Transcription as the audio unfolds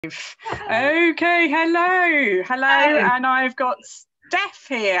Okay, hello, Oh, and I've got Steph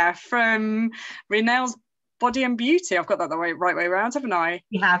here from Renell's Body and Beauty. I've got that the right way around, haven't I?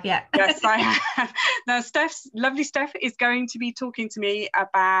 you have, yeah. Yes, I have. Now, lovely Steph is going to be talking to me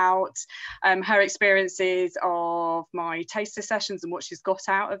about her experiences of my taster sessions and what she's got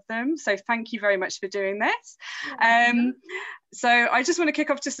out of them. So thank you very much for doing this. So I just want to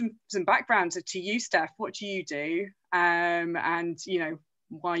kick off just some background to you, Steph. What do you do? And, you know,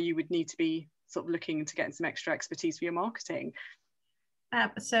 why you would need to be sort of looking into getting some extra expertise for your marketing.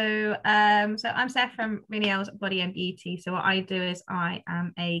 So I'm Steph from Renell's Body and Beauty. So what I do is I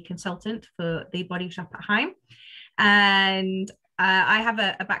am a consultant for the Body Shop at Home, and I have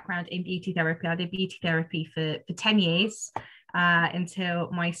a background in beauty therapy. I did beauty therapy for 10 years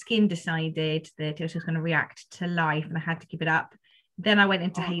until my skin decided that it was just going to react to life and I had to give it up. Then I went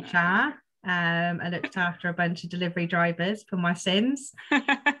into HR. I looked after a bunch of delivery drivers for my sins,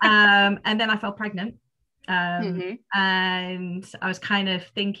 and then I fell pregnant. And I was kind of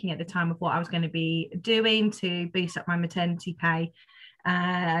thinking at the time of what I was going to be doing to boost up my maternity pay,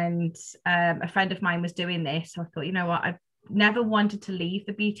 and a friend of mine was doing this, so I thought, you know what, I've never wanted to leave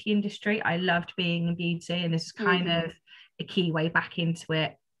the beauty industry. I loved being in beauty, and this is kind of a key way back into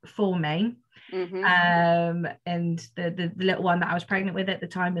it for me. And the little one that I was pregnant with at the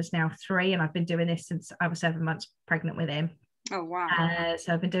time is now 3, and I've been doing this since I was 7 months pregnant with him. Oh wow.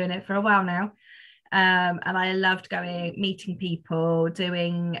 So I've been doing it for a while now. And I loved going, meeting people,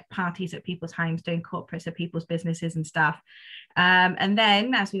 doing parties at people's homes, doing corporates at people's businesses and stuff. And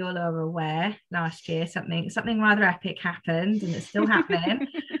then, as we all are aware, last year something rather epic happened, and it's still happening.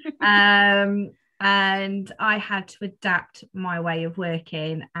 And I had to adapt my way of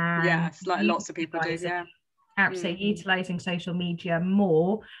working. And yes, like lots of people do. Yeah, absolutely utilizing social media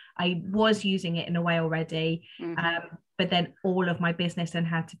more. I was using it in a way already, but then all of my business then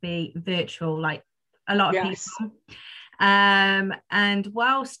had to be virtual, like a lot of people. And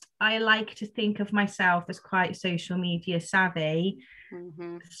whilst I like to think of myself as quite social media savvy,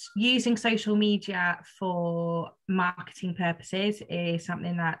 using social media for marketing purposes is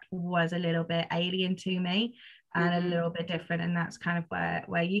something that was a little bit alien to me and a little bit different. And that's kind of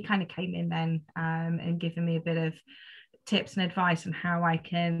where you kind of came in then, and giving me a bit of tips and advice on how I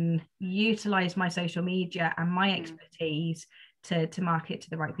can utilize my social media and my expertise to market to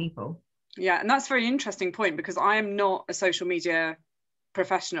the right people. Yeah, and that's a very interesting point, because I am not a social media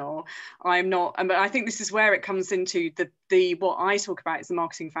professional. I'm not, but I think this is where it comes into the what I talk about is the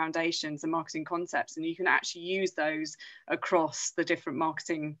marketing foundations and marketing concepts, and you can actually use those across the different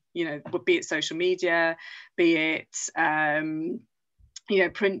marketing, you know, be it social media, be it you know,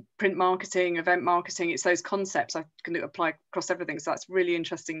 print marketing, event marketing. It's those concepts I can apply across everything. So that's really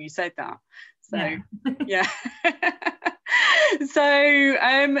interesting you said that. So yeah.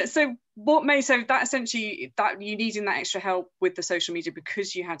 So what made, so that essentially that you needing that extra help with the social media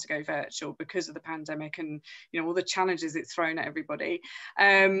because you had to go virtual because of the pandemic and, you know, all the challenges it's thrown at everybody.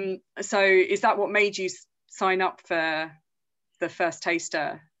 So is that what made you sign up for the first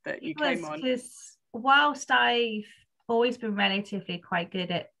taster that you came on? Because whilst I've always been relatively quite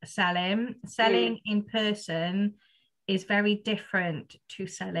good at selling in person is very different to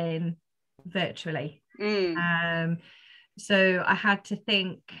selling virtually. So I had to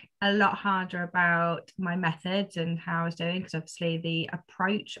think a lot harder about my methods and how I was doing, because obviously the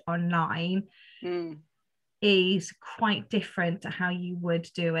approach online is quite different to how you would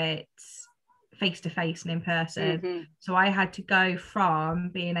do it face to face and in person. So I had to go from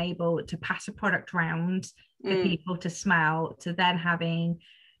being able to pass a product around for people to smell to then having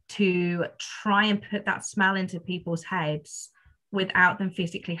to try and put that smell into people's heads without them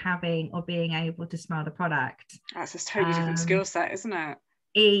physically having or being able to smell the product. That's a totally different skill set, isn't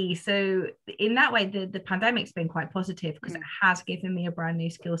it? So in that way, the pandemic's been quite positive because it has given me a brand new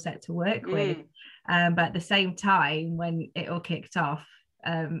skill set to work with. But at the same time, when it all kicked off,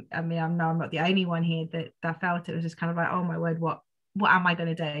 I mean, I'm not the only one here that felt it was just kind of like, oh my word, what am I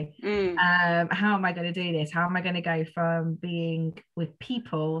going to do? How am I going to do this? How am I going to go from being with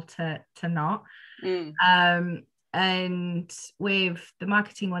people to not? And with the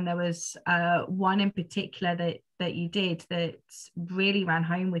marketing one, there was one in particular that you did that really ran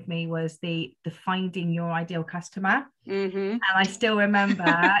home with me, was the finding your ideal customer. And I still remember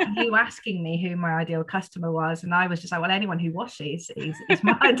you asking me who my ideal customer was, and I was just like, well, anyone who washes is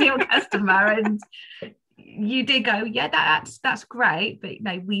my ideal customer. And you did go, yeah, that's great, but you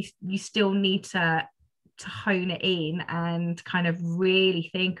know, you still need to hone it in and kind of really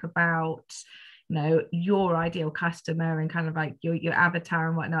think about, you know, your ideal customer and kind of like your avatar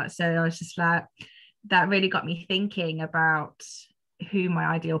and whatnot. So I was just like, that really got me thinking about who my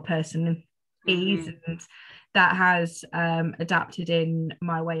ideal person is, and that has adapted in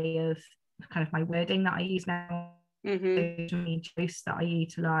my way of kind of my wording that I use now, choice that I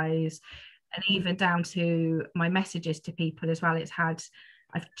utilize, and even down to my messages to people as well.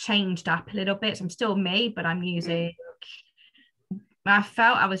 I've changed up a little bit. So I'm still me, but I'm using I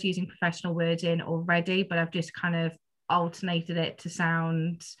felt I was using professional wording already, but I've just kind of alternated it to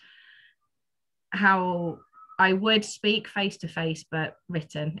sound how I would speak face to face, but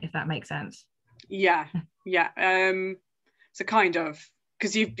written, if that makes sense. Yeah. So kind of,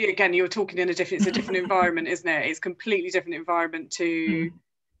 because you're talking in it's a different environment, isn't it? It's a completely different environment to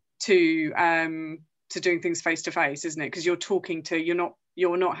doing things face to face, isn't it? Because you're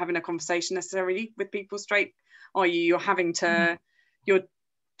not having a conversation necessarily with people straight, are you? You're having to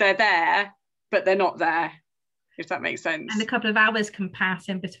they're there, but they're not there, if that makes sense. And a couple of hours can pass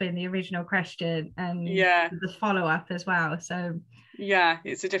in between the original question and the follow-up as well. So yeah,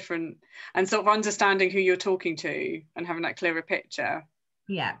 it's a different, and sort of understanding who you're talking to and having that clearer picture.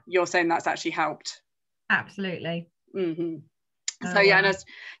 Yeah, you're saying that's actually helped. Absolutely. So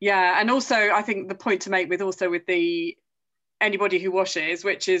and also I think the point to make with the anybody who washes,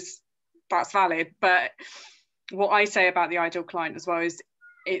 that's valid, but what I say about the ideal client as well is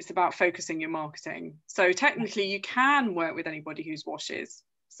it's about focusing your marketing. So technically you can work with anybody who's washes.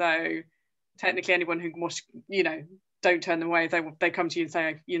 So technically anyone who don't turn them away if they come to you and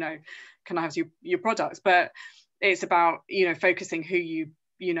say, can I have your products? But it's about, focusing who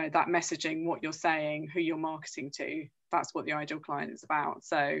that messaging, what you're saying, who you're marketing to. That's what the ideal client is about.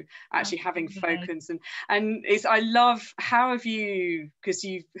 So actually having focus and it's, I love,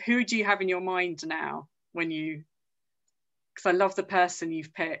 who do you have in your mind now because I love the person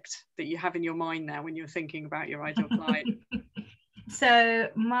you've picked that you have in your mind now when you're thinking about your ideal client. So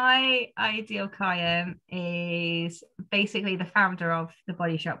my ideal client is basically the founder of The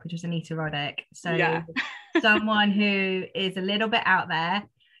Body Shop, which is Anita Roddick. So someone who is a little bit out there,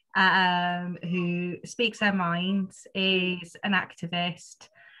 who speaks their mind, is an activist,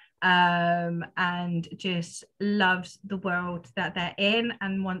 and just loves the world that they're in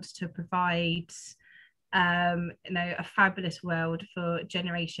and wants to provide a fabulous world for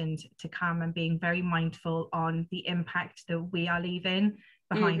generations to come, and being very mindful on the impact that we are leaving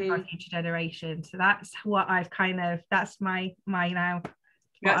behind for our future generations. So that's what that's my now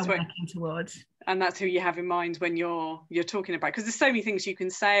what I'm working towards. And that's who you have in mind when you're talking about, because there's so many things you can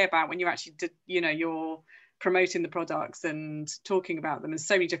say about when you actually you're promoting the products and talking about them. There's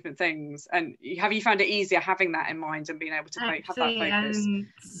so many different things. And have you found it easier having that in mind and being able to have that focus? And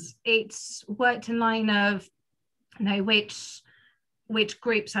it's worked in line of which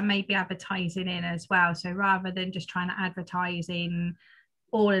groups I may be advertising in as well. So rather than just trying to advertise in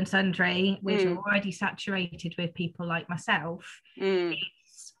all and sundry, which are already saturated with people like myself,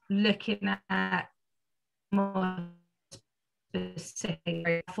 it's looking at more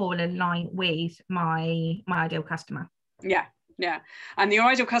specific, fall in line with my ideal customer. Yeah And the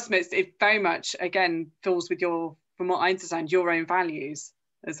ideal customer, it very much again falls with from what I understand, your own values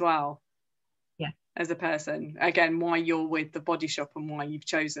as well as a person. Again, why you're with The Body Shop and why you've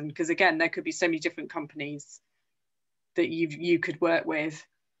chosen, because again there could be so many different companies that you could work with,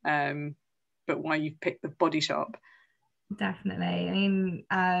 but why you've picked The Body Shop. Definitely. I mean,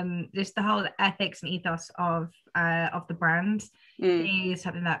 just the whole ethics and ethos of the brand is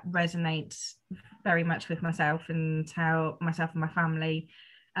something that resonates very much with myself, and how myself and my family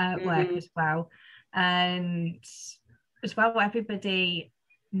work as well. And as well, everybody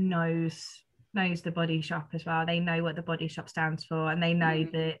knows The Body Shop as well. They know what The Body Shop stands for, and they know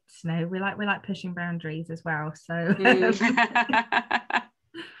that we like pushing boundaries as well. So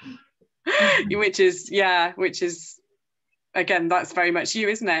which is again, that's very much you,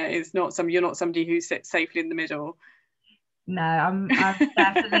 isn't it? It's not you're not somebody who sits safely in the middle. No, I'm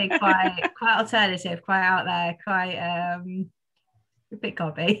definitely quite alternative, quite out there, quite a bit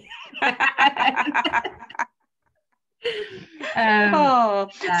gobby. So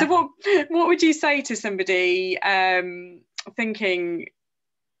what would you say to somebody thinking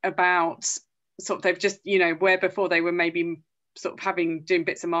about sort of, they've just where before they were maybe sort of doing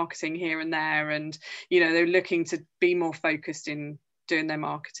bits of marketing here and there, and they're looking to be more focused in doing their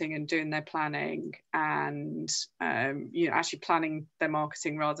marketing and doing their planning, and actually planning their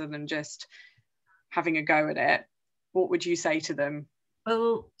marketing rather than just having a go at it? What would you say to them?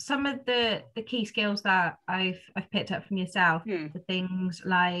 Well, some of the key skills that I've picked up from yourself, the things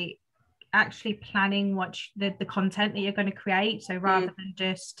like actually planning what the content that you're going to create. So rather than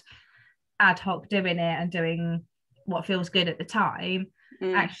just ad hoc doing it and doing what feels good at the time,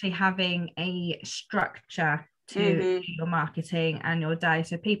 actually having a structure to your marketing and your day,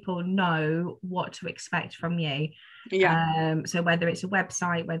 so people know what to expect from you. So whether it's a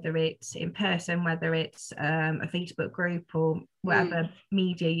website, whether it's in person, whether it's a Facebook group or whatever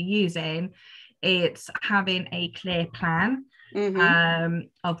media you're using, it's having a clear plan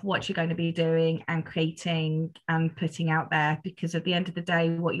of what you're going to be doing and creating and putting out there, because at the end of the day,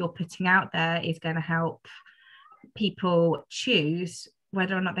 what you're putting out there is going to help people choose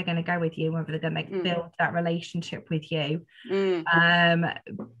whether or not they're going to go with you, whether they're going to build that relationship with you.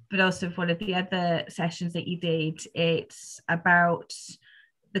 But also, one of the other sessions that you did, it's about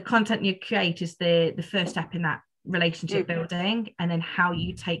the content you create is the first step in that relationship building, and then how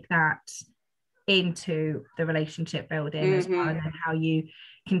you take that into the relationship building as well, and then how you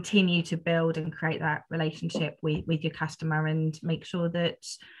continue to build and create that relationship with your customer and make sure that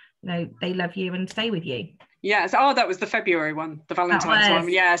they love you and stay with you. Yes. Oh, that was the February one, the Valentine's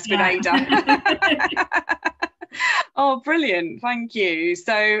one. Yes, with Ada. Oh, brilliant. Thank you.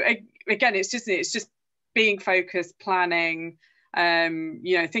 So again, it's just being focused, planning,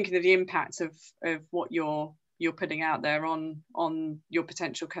 thinking of the impact of what you're putting out there on your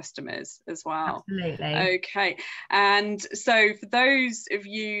potential customers as well. Absolutely. Okay. And so for those of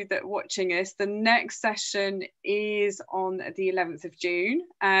you that are watching us, the next session is on the 11th of June.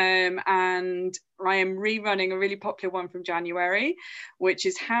 And I am rerunning a really popular one from January, which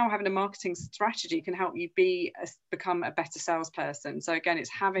is how having a marketing strategy can help you become a better salesperson. So again,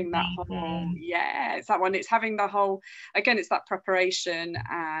 it's having that whole, it's that one. It's having the whole, again, it's that preparation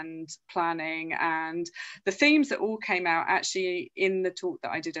and planning, and the themes that all came out actually in the talk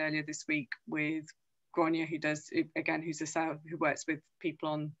that I did earlier this week with Grania, who works with people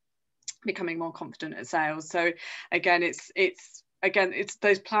on becoming more confident at sales. So again, it's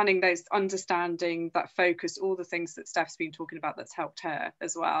those planning, those understanding, that focus, all the things that Steph's been talking about that's helped her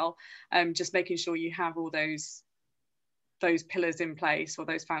as well. Just making sure you have all those pillars in place, or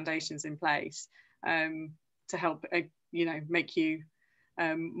those foundations in place, to help make you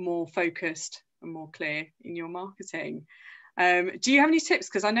more focused and more clear in your marketing. Do you have any tips?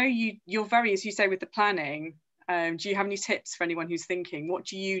 Because I know you're very, as you say, with the planning. Do you have any tips for anyone who's thinking, what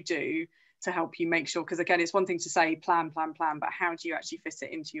do you do to help you make sure? Because again, it's one thing to say plan, but how do you actually fit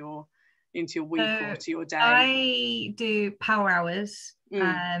it into your week or to your day? I do power hours,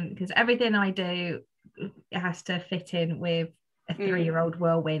 because everything I do, it has to fit in with a 3-year-old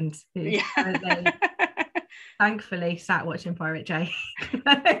whirlwind who's thankfully sat watching Pirate J.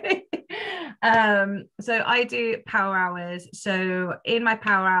 So I do power hours. So in my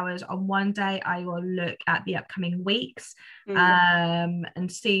power hours, on one day I will look at the upcoming weeks and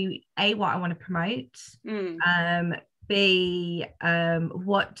see what I want to promote, B,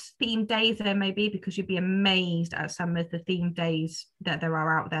 what theme days there may be, because you'd be amazed at some of the theme days that there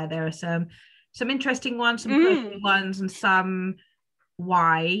are out there. There are some interesting ones, some quirky ones, and some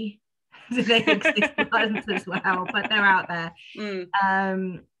why they exist ones as well, but they're out there.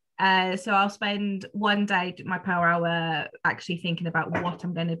 So I'll spend one day, my power hour, actually thinking about what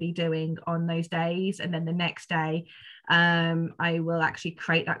I'm going to be doing on those days, and then the next day I will actually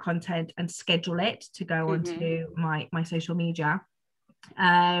create that content and schedule it to go onto my social media.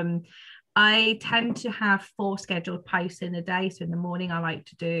 I tend to have 4 scheduled posts in a day. So in the morning I like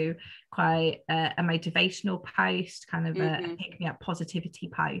to do quite a motivational post, kind of a pick me up positivity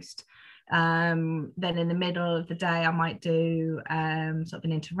post. Then in the middle of the day I might do sort of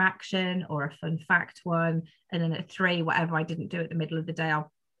an interaction or a fun fact one, and then at 3, whatever I didn't do at the middle of the day,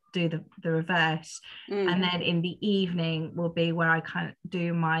 I'll do the reverse. And then in the evening will be where I kind of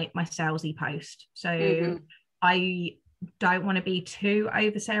do my salesy post. So I don't want to be too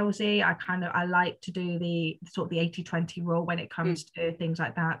over salesy. I like to do the sort of the 80-20 rule when it comes to things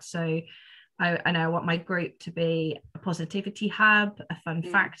like that. So I want my group to be a positivity hub, a fun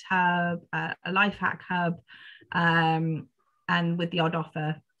fact hub, a life hack hub, and with the odd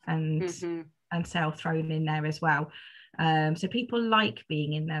offer and sale thrown in there as well. So people like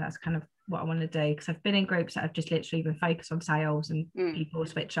being in there. That's kind of what I want to do, because I've been in groups that have just literally been focused on sales and people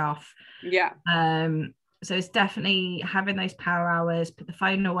switch off. So it's definitely having those power hours, put the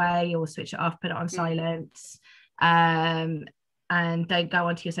phone away or switch it off, put it on silence, and don't go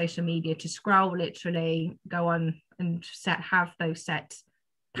onto your social media to scroll. Literally go on and have those set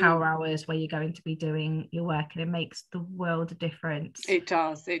power hours where you're going to be doing your work, and it makes the world a difference. It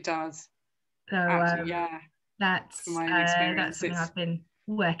does. So that's something I've been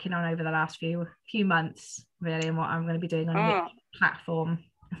working on over the last few months, really, and what I'm going to be doing on which platform.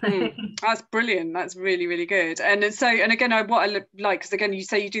 That's brilliant. That's really, really good. And again, what I like, because again, you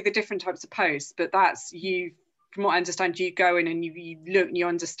say you do the different types of posts, but that's you, from what I understand, you go in and you look and you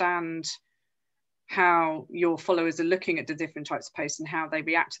understand how your followers are looking at the different types of posts and how they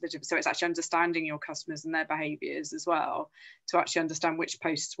react to the different. So it's actually understanding your customers and their behaviours as well, to actually understand which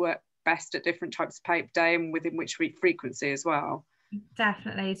posts work best at different types of day and within which frequency as well.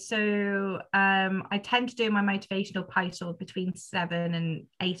 Definitely. So I tend to do my motivational posts between 7 and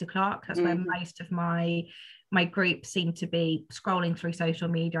 8 o'clock. That's where most of my group seem to be scrolling through social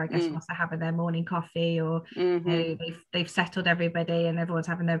media, I guess, whilst they're having their morning coffee, or you know, they've settled everybody and everyone's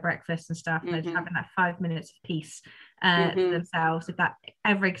having their breakfast and stuff, and they're just having that 5 minutes of peace for themselves, if that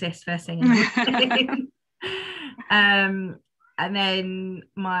ever exists, first thing in the morning. And then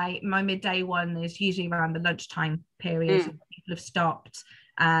my midday one is usually around the lunchtime period. So people have stopped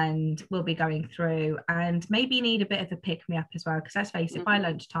and we'll be going through, and maybe need a bit of a pick-me-up as well, because let's face it, by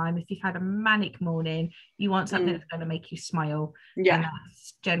lunchtime, if you've had a manic morning, you want something that's going to make you smile. And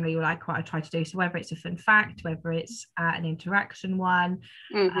that's generally what I try to do. So whether it's a fun fact, whether it's an interaction one.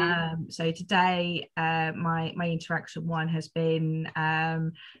 So today my interaction one has been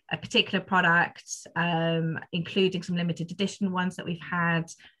a particular product, including some limited edition ones that we've had.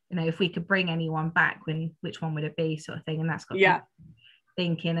 You know, if we could bring anyone back, which one would it be, sort of thing. And that's got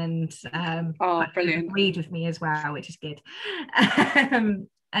thinking, and brilliant, agreed with me as well, which is good. And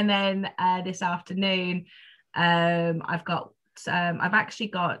then this afternoon I've actually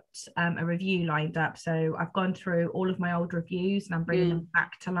got a review lined up. So I've gone through all of my old reviews and I'm bringing them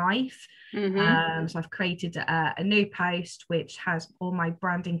back to life. So I've created a new post which has all my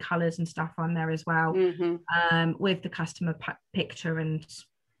branding colors and stuff on there as well, with the customer picture and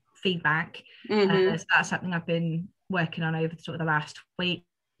feedback. So that's something I've been working on over sort of the last week,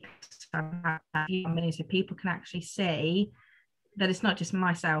 so people can actually see that it's not just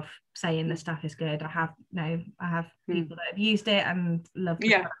myself saying the stuff is good. I have people that have used it and love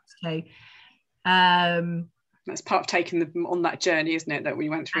the products too. That's part of taking them on that journey, isn't it, that we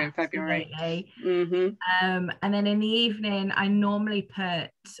went through in February. And then in the evening I normally put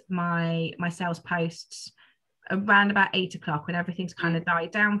my sales posts around about 8 o'clock, when everything's kind of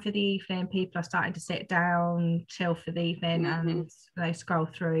died down for the evening. People are starting to sit down, chill for the evening, and they scroll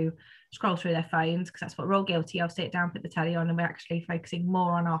through their phones, because that's what we're all guilty of. Sit down, put the telly on, and we're actually focusing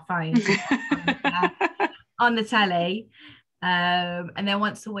more on our phones on the telly. And then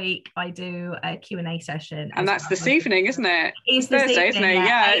once a week I do a Q&A session, and that's this evening, isn't it? It's Thursday, isn't it?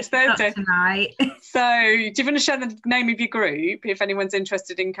 Yeah, it's Thursday tonight. So do you want to share the name of your group if anyone's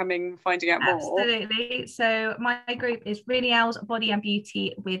interested in coming finding out more? Absolutely. So my group is Riniel's Body and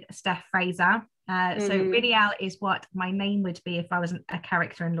Beauty with Steph Fraser. So Riniel is what my name would be if I was a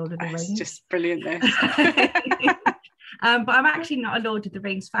character in Lord of the Rings. It's just brilliant, this. But I'm actually not a Lord of the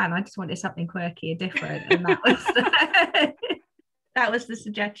Rings fan. I just wanted something quirky and different, and that was that was the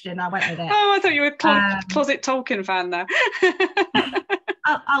suggestion. I went with it. Oh, I thought you were a closet Tolkien fan there.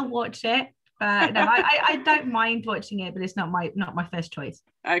 I'll watch it, but no, I don't mind watching it, but it's not my first choice.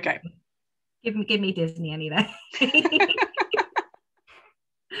 Okay. Give me Disney any day.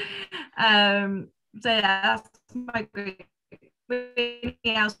 So that's my group.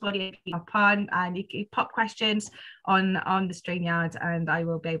 Else body upon, and you can pop questions on the StreamYard, and I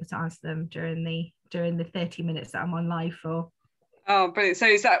will be able to answer them during the 30 minutes that I'm on live for. Oh, brilliant. So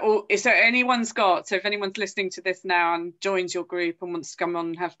is that all? So if anyone's listening to this now and joins your group and wants to come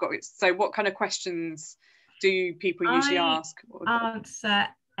on, have got it, so what kind of questions do people usually ask? Answer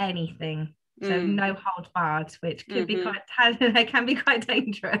anything. So no hold barred, which could be can be quite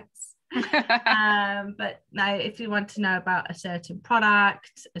dangerous. But no, if you want to know about a certain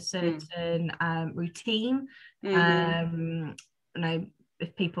product, a certain routine, if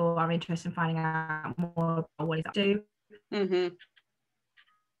people are interested in finding out more about what it do, things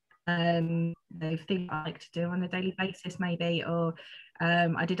I like to do on a daily basis, maybe, or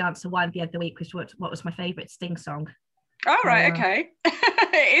I did answer one the other week, which what was my favourite Sting song. Oh, right, okay.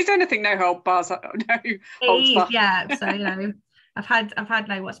 Is anything no hold bars? No holds bars. Yeah, so I've had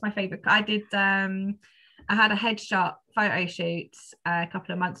what's my favorite? I had a headshot photo shoot a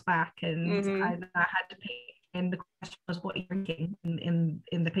couple of months back, and I had to pick, and the question was, what are you drinking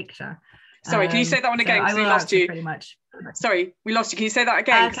in the picture? Sorry, can you say that one again, because we lost you pretty much. Sorry, we lost you. Can you say that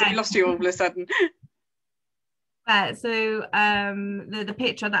again, because we lost you all of a sudden? So the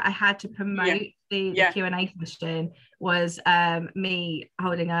picture that I had to promote the Q&A question was me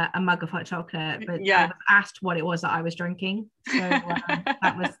holding a mug of hot chocolate, but I was asked what it was that I was drinking, so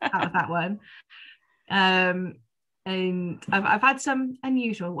that was that one. And I've had some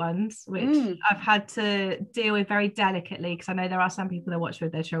unusual ones which I've had to deal with very delicately, because I know there are some people that watch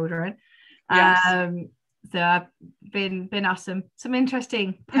with their children. So I've been asked some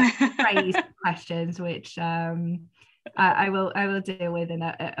interesting praise questions, which I will deal with in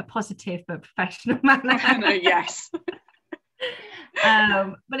a positive but professional manner. Yes.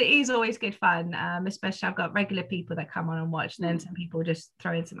 But it is always good fun, especially I've got regular people that come on and watch, and then some people just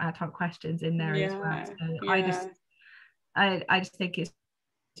throw in some ad hoc questions in there as well. So I just think it's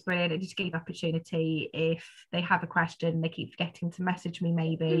brilliant. It just gives opportunity. If they have a question, they keep forgetting to message me,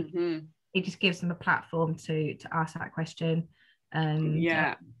 maybe it just gives them a platform to ask that question. And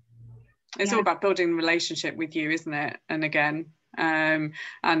it's all about building a relationship with you, isn't it? And again, and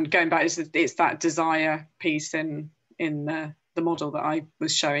going back, it's that desire piece in the model that I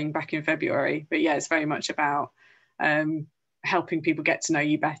was showing back in February. But yeah, it's very much about helping people get to know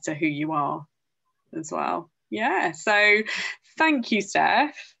you better, who you are as well. Yeah, so thank you,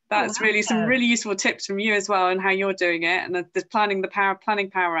 Steph. That's really some really useful tips from you as well, and how you're doing it. And the planning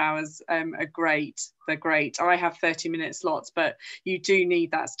power hours are great. They're great. I have 30-minute slots, but you do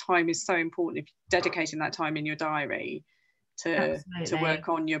need that. Time is so important. If you're dedicating that time in your diary to work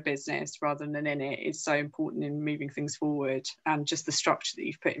on your business rather than in it, is so important in moving things forward, and just the structure that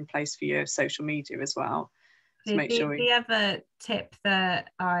you've put in place for your social media as well. The other tip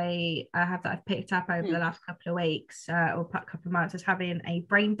that I have that I've picked up over the last couple of weeks or a couple of months is having a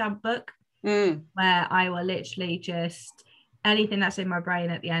brain dump book, where I will literally just, anything that's in my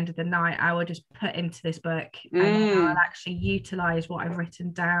brain at the end of the night, I will just put into this book, and then I'll actually utilize what I've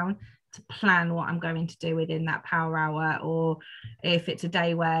written down to plan what I'm going to do within that power hour. Or if it's a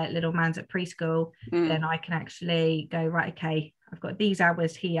day where little man's at preschool, then I can actually go, right, okay, I've got these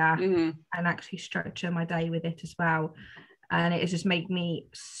hours here, and actually structure my day with it as well. And it has just made me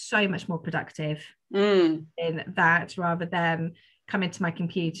so much more productive in that, rather than coming to my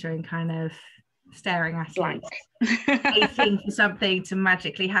computer and kind of staring at it, waiting for something to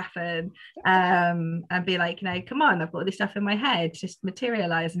magically happen, and be like, come on, I've got this stuff in my head, just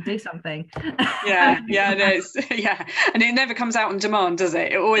materialize and do something. And it never comes out on demand, does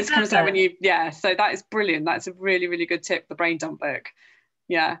it? It always comes out when you so that is brilliant. That's a really, really good tip, the brain dump book.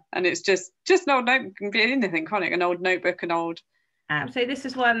 And it's just an old note, can be anything, can't it? An old notebook, an old so this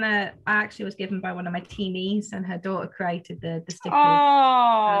is one that I actually was given by one of my teamies, and her daughter created the stickers.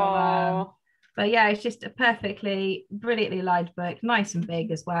 But yeah, it's just a perfectly, brilliantly lined book, nice and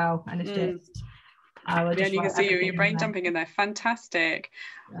big as well. And it's just, you can see your brain dumping in there. Fantastic.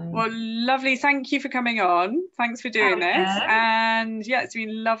 Well, lovely. Thank you for coming on. Thanks for doing this. And it's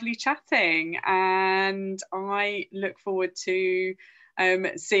been lovely chatting. And I look forward to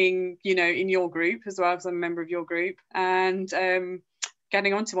seeing, in your group as well, because I'm a member of your group, and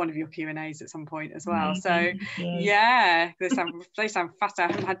getting onto one of your Q&As at some point as well. So they sound fascinating. I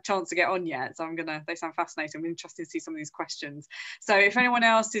haven't had a chance to get on yet, so they sound fascinating. I'm interested to see some of these questions. So if anyone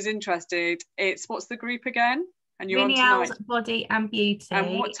else is interested, what's the group again? And you're on tonight. Body and Beauty.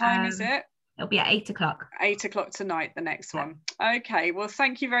 And what time is it? It'll be at 8:00. 8:00 tonight, the next one. Okay, well,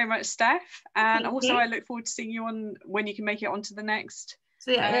 thank you very much, Steph. And also I look forward to seeing you on when you can make it onto the next.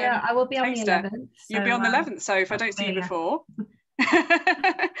 So I will be on the 11th. You'll be on the 11th, so if I don't see you before,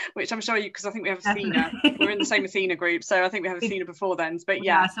 which I'm sure because I think we have Athena. We're in the same Athena group, so I think we have Athena before then. But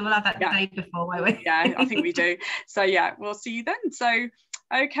so we'll have that day before, won't we? I think we do. So we'll see you then. So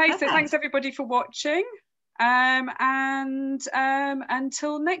okay, so thanks everybody for watching, and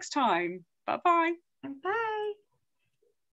until next time, bye.